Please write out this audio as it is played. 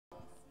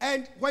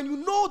And when you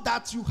know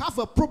that you have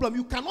a problem,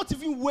 you cannot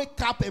even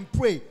wake up and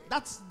pray.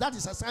 That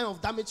is a sign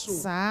of damaged soul.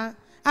 Sa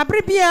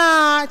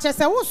abribia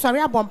chese wo sori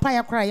abompa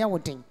ya kra ya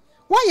wodin.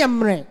 Wo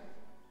yemre.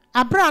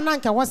 Abra na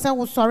nka wo se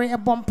wo sori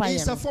ebompa ya.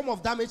 It's a form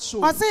of damaged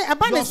soul. O se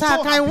eba ne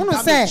sa kan hunu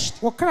se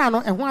wo kra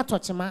no ehun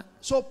atochema.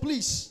 So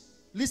please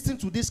listen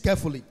to this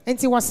carefully.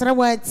 Enti wo sere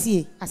wa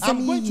tie asem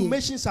I'm going to yi.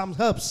 mention some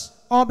herbs.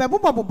 O be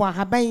bobo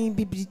ahaban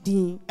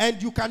bibidin.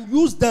 And you can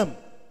use them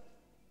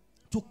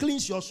to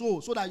cleanse your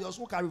soul so that your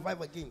soul can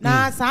revive again.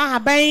 Na sa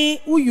haban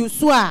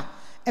uyusu a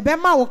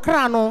ebema wo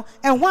kra no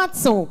ehun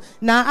atew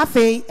na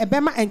afei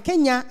ebema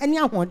enkenya eni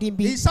ahoden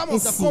bi. These some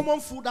of the common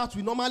food that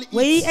we normally eat.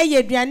 We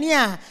eye aduane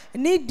a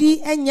ne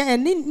di enya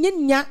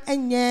nya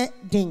enye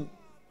din.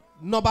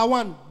 Number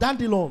 1,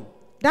 dandelion.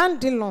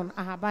 Dandelion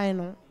ahaban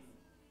no.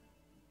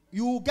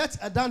 You get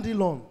a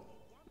dandelion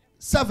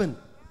 7.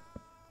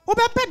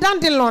 Obepe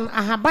dandelion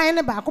ahaban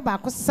ne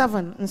baako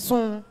 7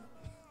 nso.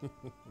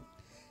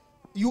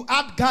 You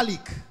add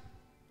garlic.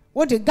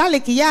 What the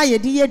garlic ya ye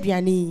di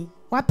aduane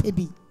wa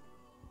pebi.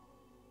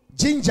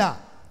 Ginger.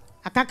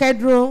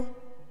 Akakedro.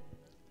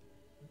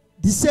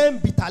 The same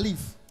bitter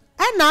leaf.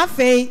 Na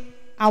afei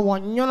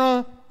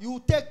awonyono. You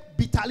take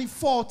bitter leaf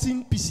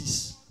 14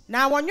 pieces.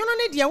 Na awonyono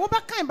ne de wo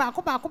bekan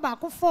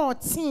baako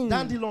 14.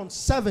 Dandelion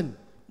 7.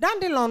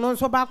 Dandelion no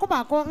so baako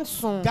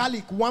nso.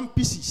 Garlic 1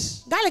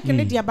 pieces. Garlic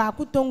ne de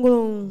baako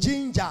tongoro.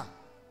 Ginger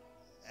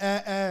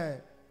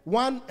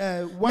one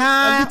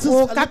na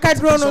o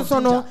kakadro no so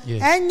no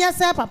enya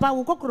se papa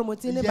wo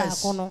kokromoti ne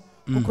baako no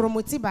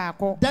kokromoti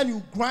baako. Then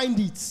you grind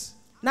it.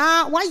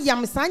 Na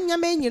wayam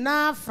sanyama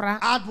nyina afra.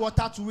 Add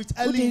water to it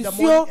early in the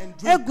morning and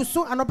drink.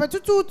 Eguso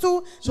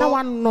anopetututu na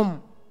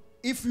wanom.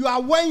 If you are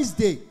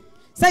Wednesday,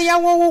 say ya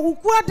wo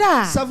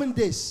ukuada 7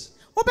 days.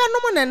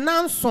 Obenom na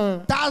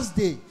nanson.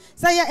 Thursday,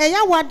 say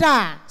ya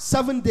wada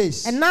 7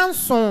 days.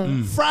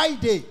 Nanson.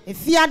 Friday,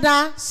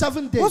 efiada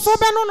 7 days. Wo so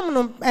benom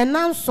no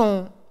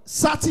nanson.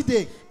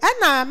 Saturday,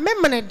 na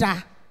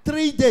memneda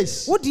 3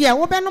 days. Wo de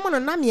wo benom no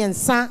na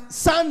miensa.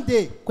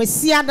 Sunday,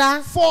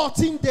 kwesiada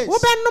 14 days. Wo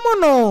benom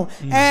no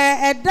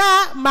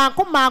eda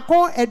mako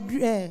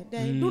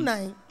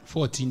dunai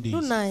 14 days.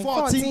 Dunai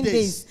 14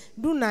 days.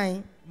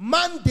 Dunai.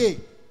 Monday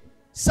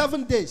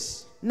 7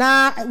 days.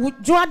 Na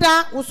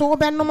juada wo so wo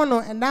benom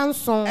no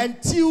nanson.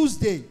 And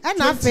Tuesday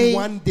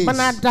 21 days.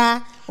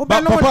 Manada wo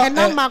benom no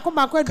na mako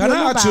can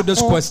I ask you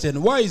this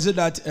question? Why is it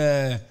that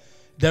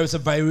there is a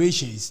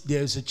variations,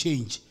 there is a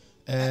change?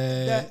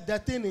 The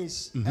thing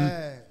is,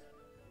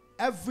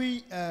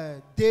 every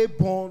day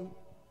born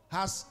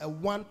has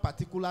one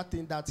particular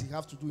thing that he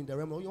have to do in the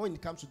realm when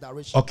it comes to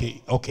direction.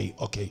 Okay.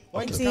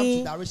 When it comes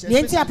to direction,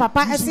 the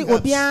papa esi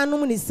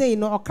obianum ni say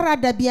no okra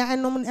da bia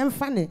enum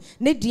emfa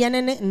ne die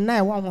ne nna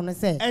e wo ho no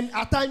say. And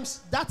at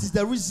times that is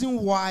the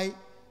reason why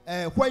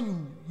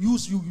when you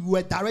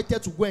were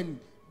directed to go and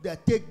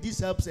take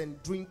these herbs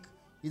and drink,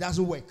 it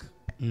doesn't work.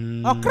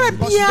 Okra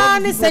bia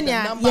ne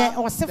senya ye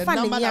osefa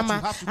ne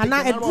nyama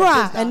ana eduro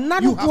a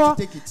enadoko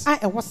a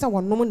e wo se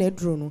wonom na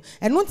eduro no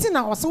eno nti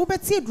na ose wo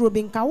beti eduro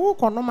bi nka wo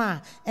konom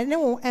a ene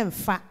wo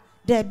emfa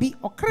da bi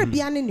okra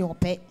bia ne ne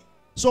ope.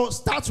 So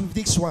start with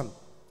this one.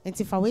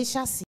 Enti fa we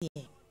hya se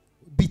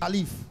bitter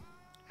leaf,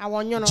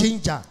 awonyono,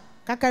 ginger,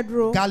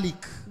 kakaduro,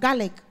 garlic,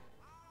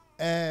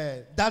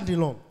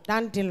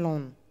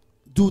 dandelion.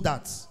 Do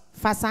that.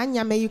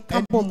 And you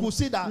could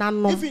see that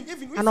even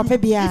if your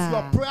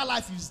prayer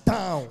life is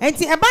down, it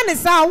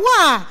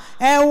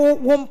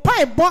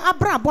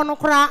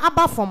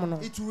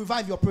will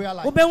revive your prayer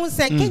life.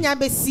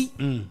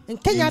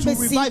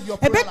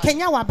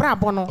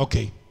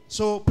 Okay.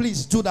 So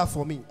please do that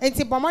for me.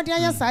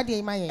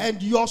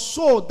 And your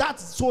soul,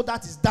 that soul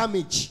that is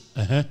damaged,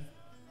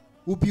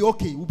 will be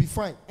okay, will be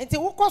fine.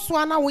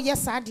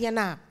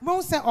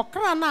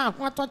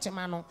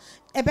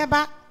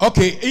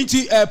 Okay,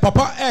 inti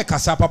papa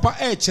kasa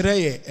papa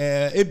chere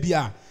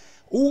ebia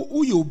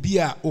uye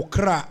obia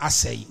okra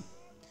asai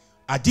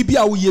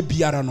adibia uye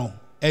biara no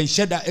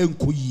enhyeda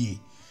enkoyie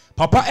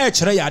papa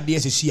chere ya ade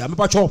sesi a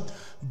mepacho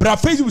bra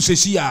Facebook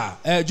sesi a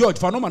George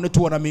fa no ma no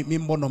to na me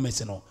mbo no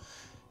mese no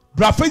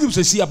bra Facebook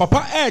sesi a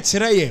papa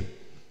chere ye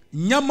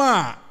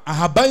nyama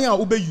ahaban a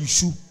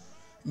obeyusu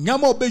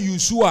nyama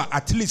obeyusu a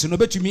at least no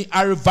betumi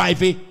a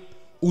revive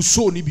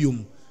uso ni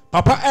biom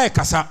papa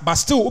kasa but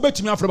still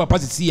obetumi afro papa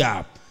sesi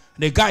a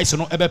the guys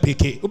no ebe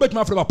peke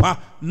obetuma afro papa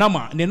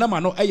nama ne nama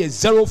no eye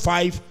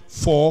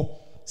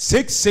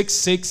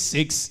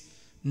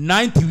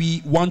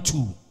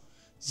 05466669312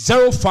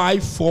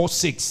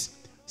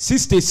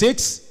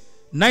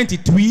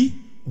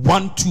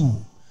 0546669312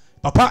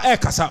 papa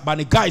kasa but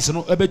the guys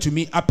no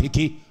ebetumi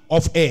apeke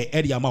off air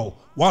area ma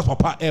while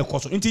papa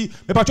koso nti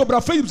me pa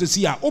chobra Facebook se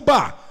sia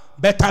oba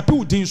be type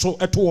udin so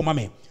eto ma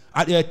me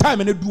at the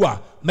time ne do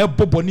a me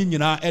bobo ni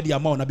nyina area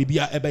ma na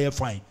bibia ebe ye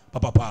fine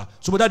papa.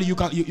 So that you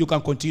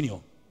can continue.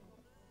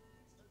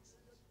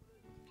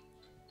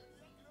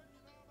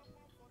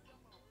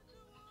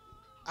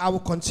 I will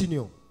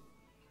continue.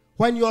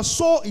 When your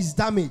soul is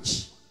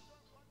damaged,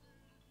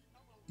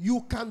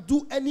 you can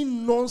do any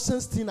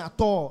nonsense thing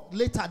at all.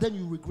 Later, then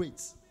you regret.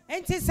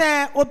 Enti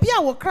se obi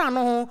a wo kra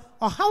no ho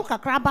ohaw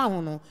kakra ba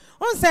ho no.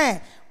 On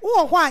se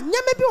wo ho a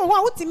nyame bi wo ho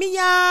a wotimi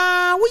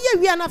ya wo ye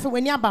wi na fe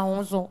wani aba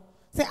ho so.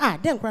 Say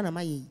den kra na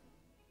maye.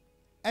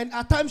 And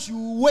at times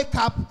you wake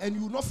up and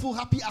you not feel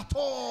happy at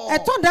all.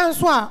 Eto dan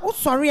so a wo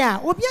sori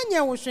a obi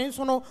anya wo hwen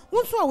so no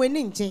wo so a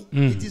weni nche.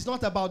 It is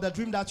not about the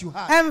dream that you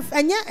had.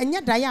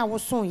 Enya da ya wo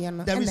so ye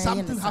no. There is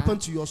something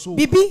happened to your soul.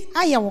 Bibi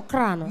aye wo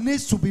kra no.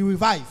 Needs to be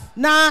revived.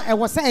 Na e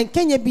wo se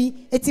enkenya bi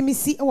etimi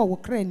si e wo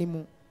kra ni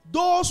mu.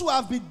 Those who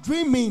have been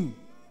dreaming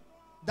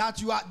that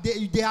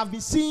they have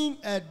been seeing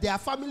their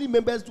family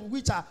members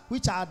which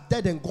are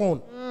dead and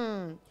gone.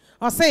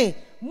 I say,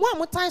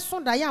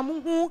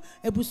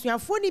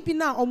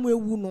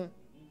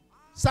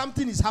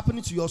 something is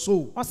happening to your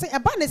soul. I say,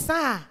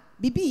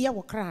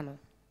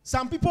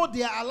 some people,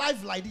 they are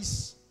alive like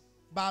this,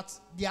 but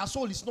their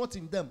soul is not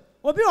in them.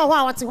 And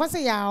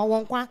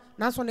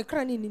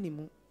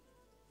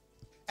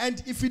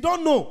if you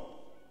don't know,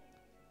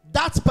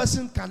 that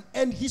person can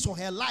end his or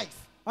her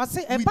life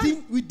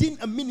within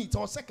a minute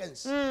or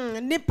seconds.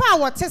 If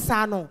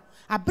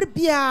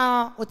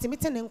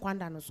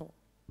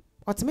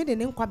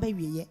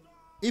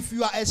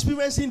you are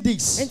experiencing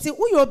this,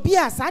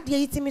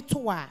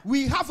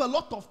 we have a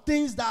lot of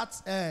things that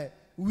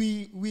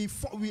we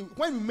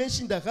when we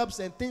mention the herbs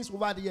and things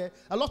over there,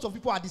 a lot of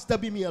people are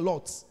disturbing me a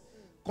lot.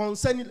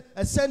 Concerning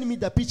sending me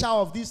the picture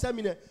of this,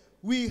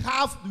 we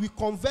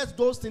convert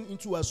those things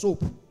into a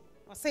soap.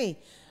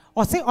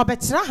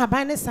 Obetra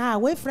habane sa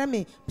away from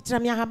me,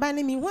 Petramia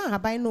habane me one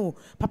habano.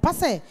 Papa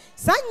say,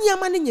 Sanya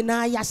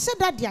manina, ya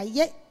sheda dia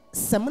ye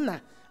semina,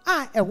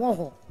 a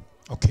woho.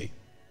 Okay.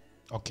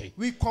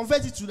 We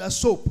convert it to the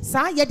soap.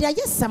 Sa ye dia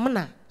ye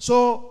semina.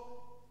 So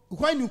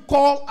when you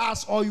call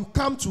us or you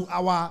come to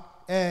our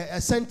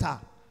center,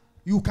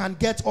 you can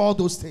get all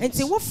those things. And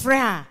say, what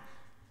fra?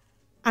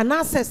 And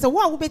I said, so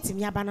what will be to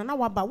me about an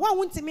hour? But what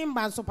won't me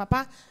so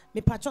papa? Me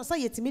patcho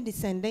say it to me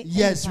descending.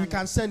 Yes, we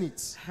can send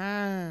it.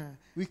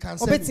 We can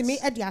send it. Me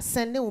at your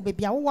sending will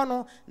be a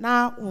one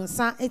now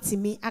unsa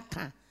etimi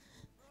aka.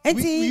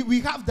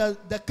 We have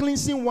the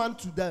cleansing one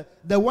to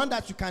the one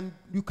that you can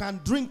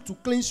drink to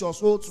cleanse your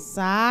soul to.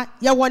 Sir,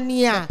 ya one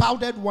near the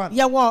powdered one.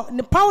 Ya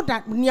the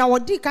powder near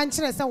what di can't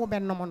say we be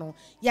no more.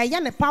 Ya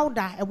the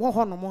powder a wo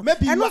hono.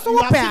 Maybe you are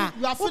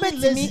feeling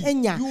lazy.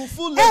 You will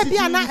feel lazy.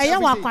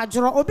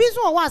 Obi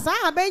so was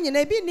I be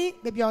na bi ni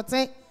baby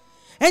ote.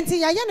 Enti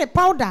ya the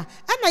powder and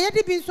ya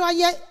de bi so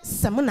aye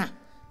semuna.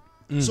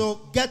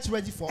 So get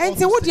ready for all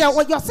this. Enti wo dia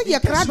wo say ya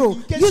krado.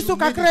 You so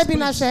kakra bi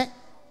na hwe.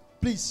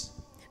 Please.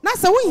 Na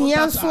se we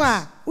hian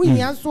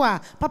so a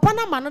papa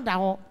na ma no da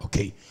ho.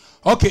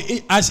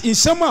 Okay, as in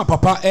summer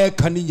papa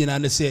kan nyina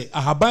na say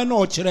ahaban na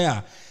o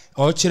kire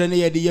na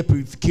ye de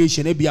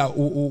purification e bia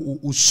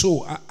o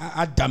so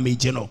a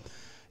damage no.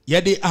 Ye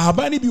de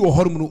ahaban bi wo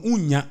horum no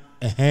unya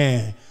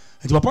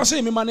nti papa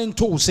say me ma ne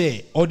nto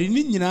say o de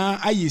ni nyina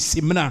aye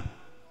simna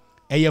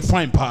e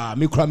fine pa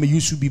me kura me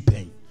use bi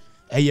pen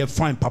e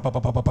fine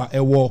papa e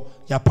wo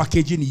ya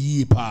package ni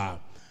yi pa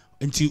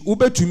nti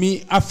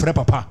ubetumi afre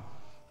papa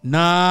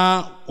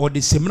na or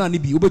the seminar ni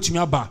bi obetumi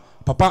aba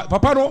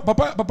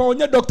papa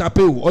onye doctor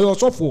pe o oyo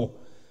sofo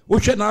wo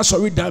hwe na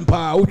asori dan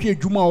pa wo hwe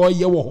adwuma o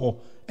ye wo ho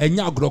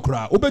enya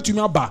agrokra obetumi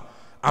aba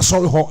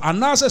asori ho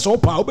anase so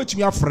pa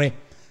obetumi afre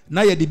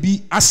na ye de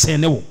bi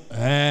asene wo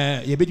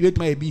ye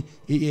betumi ye bi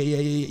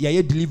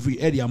ye delivery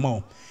area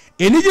ma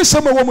enije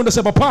sama wo mu no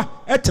se papa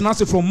etena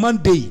se from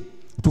Monday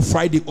to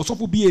Friday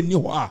osofo bi eni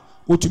ho a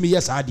otumi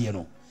yes ade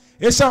no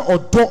esa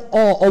odo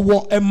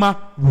owo ema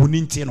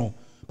woni nti no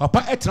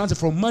papa transfer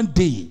from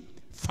Monday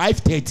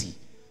 5:30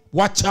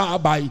 watch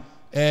out by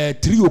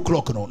 3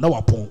 o'clock no na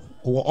wapon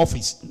or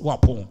office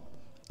wapon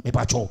me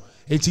pacho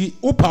enti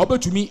opa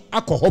obetumi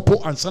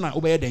akohopo ansana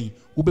obeye den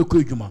obekọ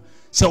adwuma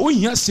se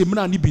ohia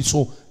semina ni bi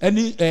so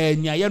eni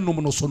nyaye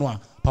nom no so no a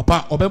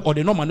papa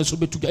ode normal no so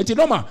betuga enti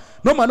normal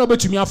na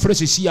obetumi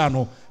afresh sia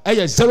no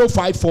eye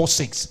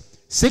 0546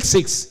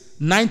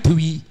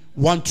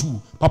 669312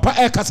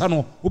 papa kasa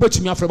no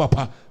obetumi afre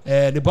papa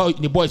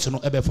the boys no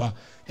ebefa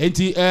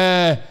enti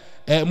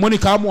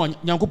Monica mo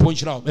nyankopon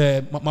hira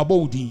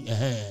mabodin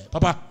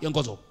papa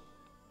yengozo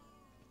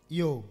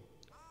yo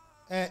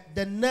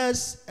the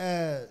next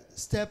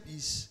step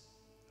is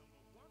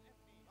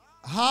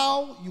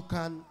how you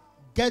can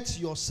get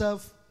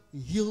yourself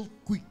healed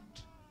quick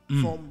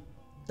from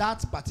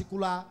that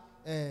particular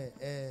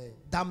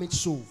damaged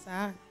soul.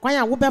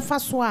 Kwanya wo befa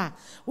so a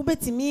wo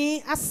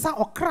betimi asa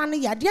okra no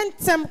yade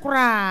ntem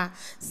kra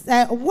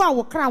wo a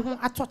wo kra ho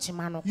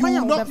atochema no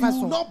kwanya wo befa so.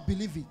 You will not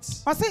believe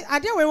it. O say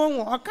ade we won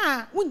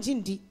oka wonji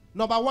ndi.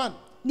 Number 1,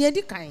 ne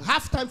edi kan.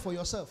 Have time for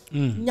yourself.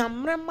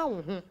 Nyamrema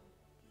wo ho.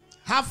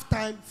 Have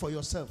time for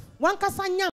yourself. Wankasa